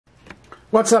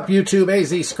What's up, YouTube?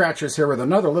 AZ Scratchers here with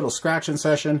another little scratching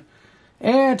session.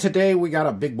 And today we got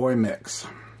a big boy mix.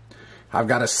 I've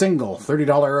got a single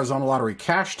 $30 Arizona Lottery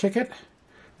cash ticket.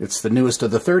 It's the newest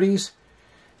of the 30s.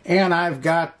 And I've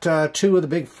got two of the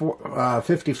big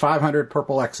 5,500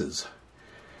 purple X's.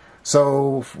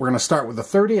 So we're going to start with the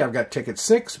 30. I've got ticket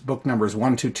 6. Book number is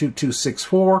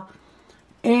 122264.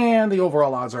 And the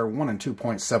overall odds are 1 and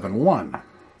 2.71.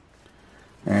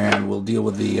 And we'll deal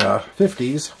with the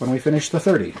 50s when we finish the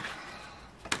 30.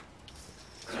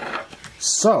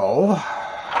 So,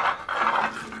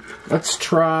 let's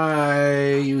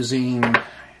try using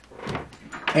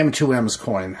M2M's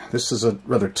coin. This is a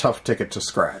rather tough ticket to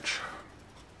scratch.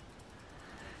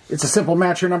 It's a simple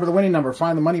match your number, the winning number.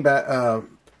 Find the money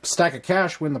stack of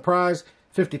cash, win the prize.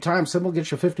 50 times symbol gets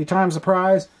you 50 times the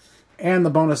prize. And the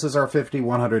bonuses are 50,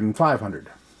 100, and 500.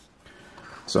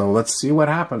 So let's see what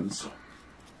happens.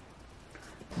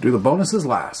 Do the bonuses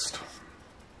last.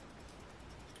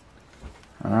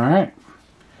 Alright.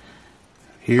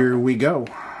 Here we go.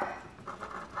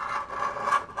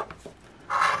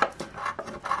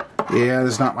 Yeah,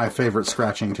 this is not my favorite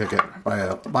scratching ticket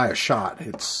by a shot.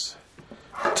 It's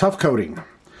tough coding.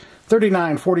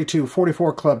 39, 42,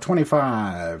 44 club,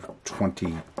 25,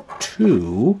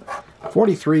 22,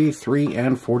 43, 3,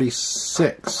 and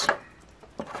 46.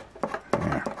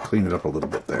 Yeah, clean it up a little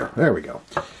bit there. There we go.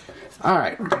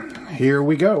 Alright, here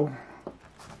we go.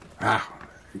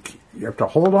 You have to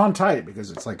hold on tight because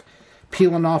it's like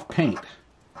peeling off paint.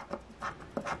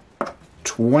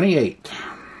 28.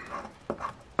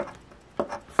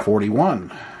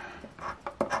 41.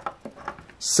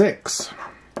 6.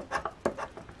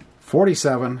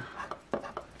 47.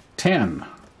 10.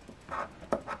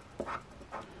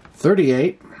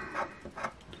 38.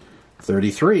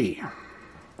 33.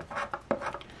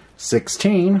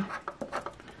 16.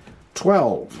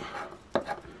 12,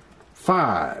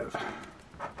 5,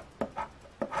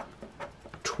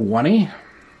 20,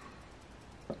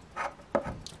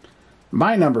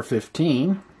 my number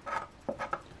 15,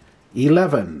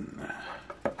 11,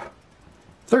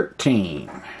 13,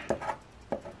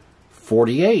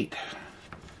 48,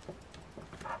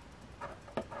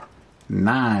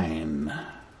 9,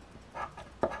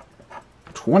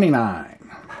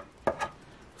 29,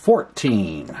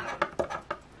 14,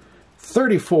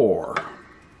 34,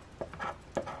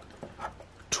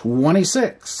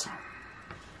 26,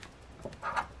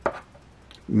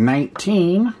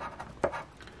 19,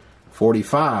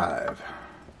 45,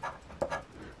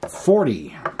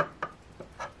 40,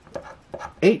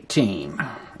 18,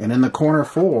 and in the corner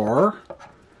for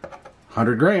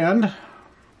 100 grand,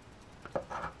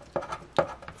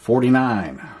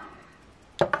 49.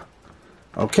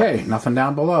 Okay, nothing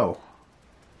down below.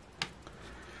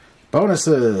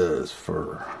 Bonuses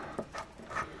for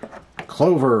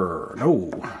clover,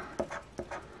 no.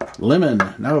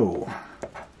 Lemon, no.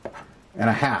 And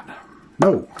a hat,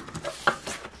 no.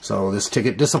 So this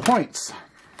ticket disappoints.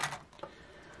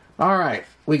 Alright,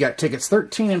 we got tickets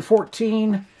 13 and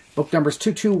 14. Book numbers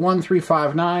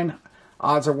 221359.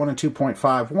 Odds are 1 and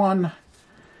 2.51.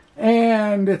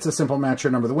 And it's a simple match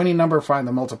your number, the winning number. Find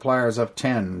the multipliers of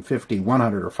 10, 50,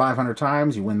 100, or 500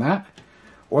 times. You win that.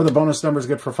 Or the bonus number is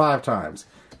good for 5 times.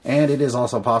 And it is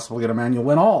also possible to get a manual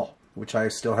win all, which I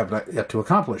still have yet to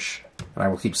accomplish. And I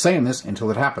will keep saying this until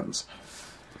it happens.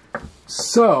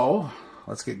 So,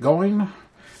 let's get going.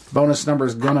 Bonus number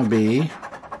is going to be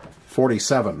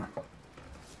 47.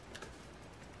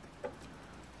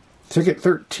 Ticket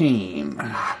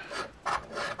 13.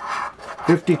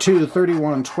 52,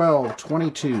 31, 12,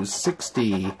 22,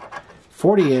 60,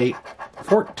 48,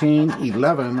 14,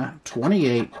 11,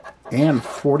 28, and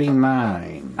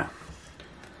 49.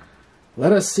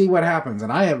 Let us see what happens.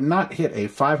 And I have not hit a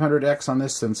 500X on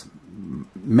this since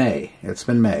May. It's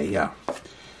been May, yeah.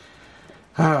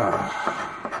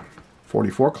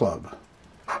 44 club.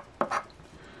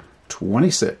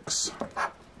 26.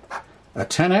 A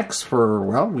 10X for,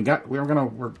 well, we got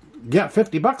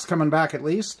 $50 coming back at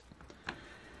least.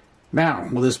 Now,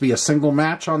 will this be a single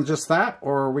match on just that,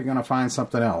 or are we going to find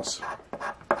something else?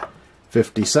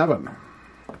 57.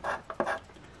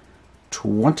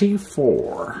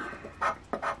 24.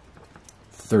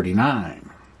 39.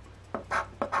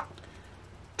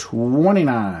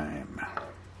 29.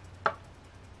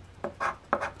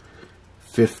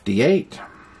 58.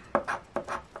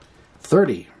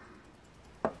 30.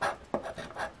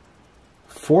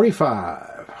 45.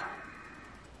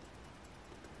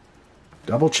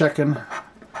 Double checking.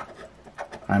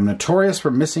 I'm notorious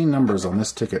for missing numbers on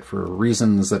this ticket for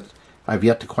reasons that I've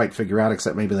yet to quite figure out,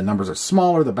 except maybe the numbers are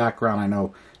smaller. The background, I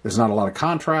know there's not a lot of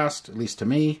contrast, at least to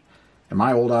me, in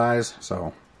my old eyes.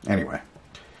 So, anyway.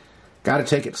 Got to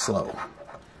take it slow.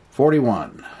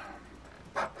 41.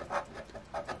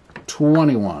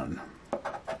 21.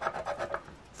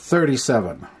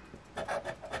 37.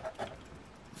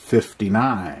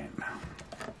 59.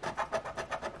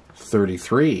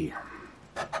 33.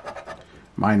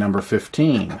 My number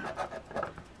 15.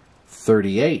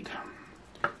 38.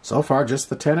 So far, just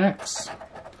the 10X.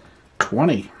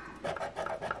 20.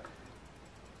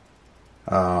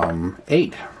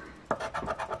 8.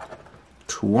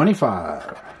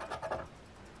 25.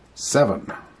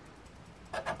 7.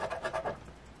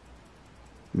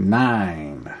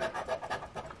 9.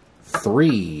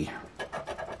 3.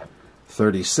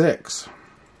 36.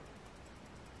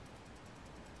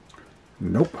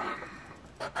 Nope.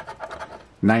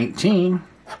 19.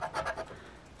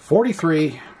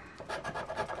 43.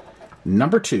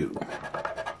 Number 2.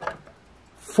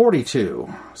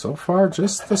 42. So far,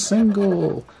 just the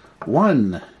single.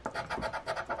 1.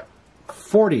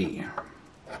 40.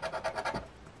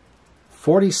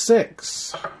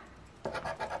 46.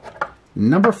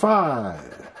 Number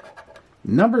 5.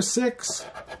 Number 6.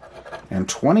 And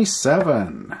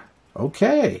 27.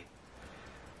 Okay.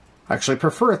 I actually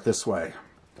prefer it this way.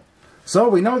 So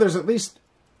we know there's at least,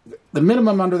 the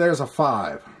minimum under there is a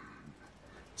 5.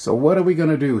 So what are we going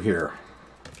to do here?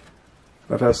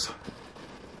 Let us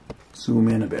zoom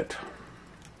in a bit.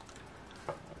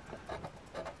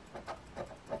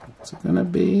 What's it going to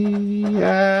be?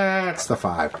 It's the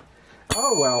 5.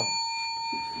 Oh well.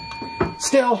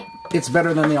 Still, it's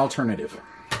better than the alternative.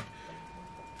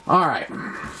 Alright.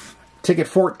 Ticket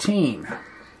 14.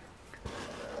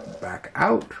 Back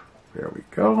out. There we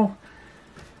go.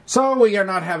 So we are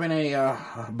not having a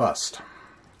bust.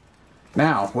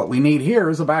 Now, what we need here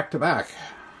is a back-to-back.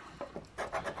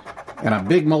 And a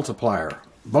big multiplier.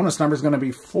 Bonus number is going to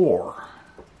be 4.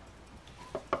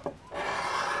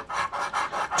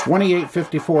 28,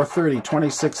 54, 30,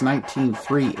 26, 19,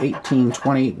 3, 18,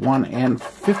 21, and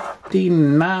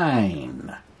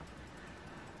 59.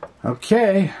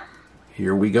 Okay.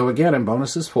 Here we go again, and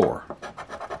bonus is 4.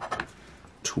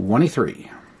 23.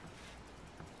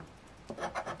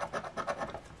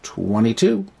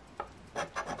 22.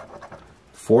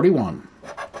 41.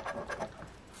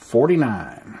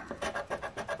 49.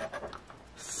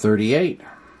 38.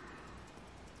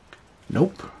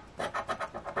 Nope.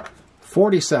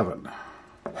 47.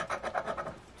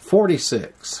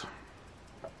 46.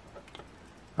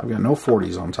 I've got no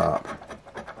 40s on top.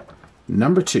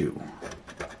 Number 2.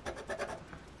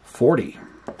 40.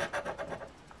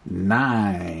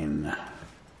 9.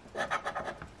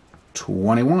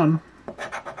 21.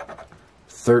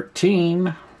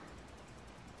 13.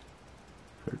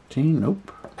 13,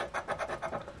 nope.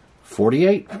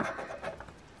 48.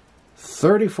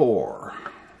 34.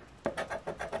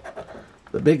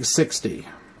 The big 60.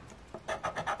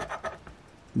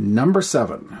 Number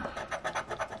 7.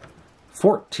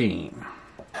 14.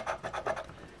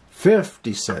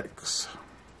 56.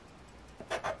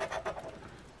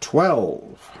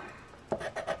 12.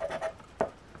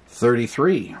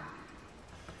 33.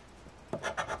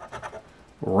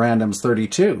 Randoms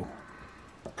 32.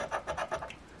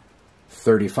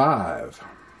 35.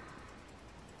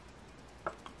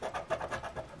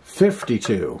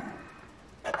 52.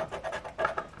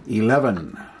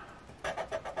 11.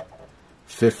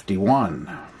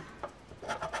 51.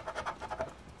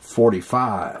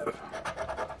 45.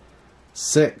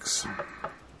 6.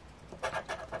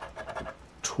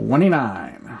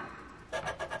 29.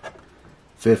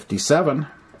 57.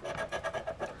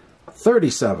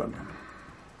 37.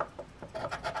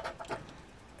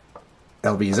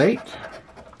 LB's 8.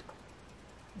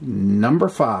 Number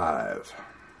 5.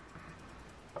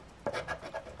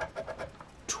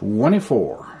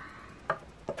 24.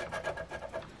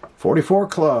 44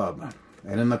 club.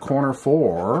 And in the corner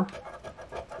for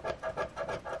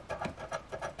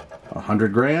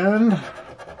 100 grand.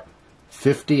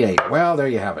 58. Well, there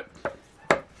you have it.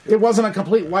 It wasn't a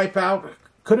complete wipeout.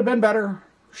 Could have been better.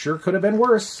 Sure could have been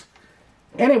worse.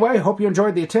 Anyway, hope you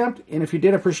enjoyed the attempt. And if you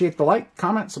did, appreciate the like,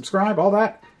 comment, subscribe, all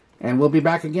that. And we'll be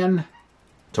back again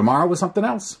tomorrow with something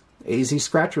else. AZ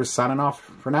Scratchers signing off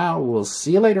for now. We'll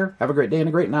see you later. Have a great day and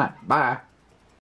a great night. Bye.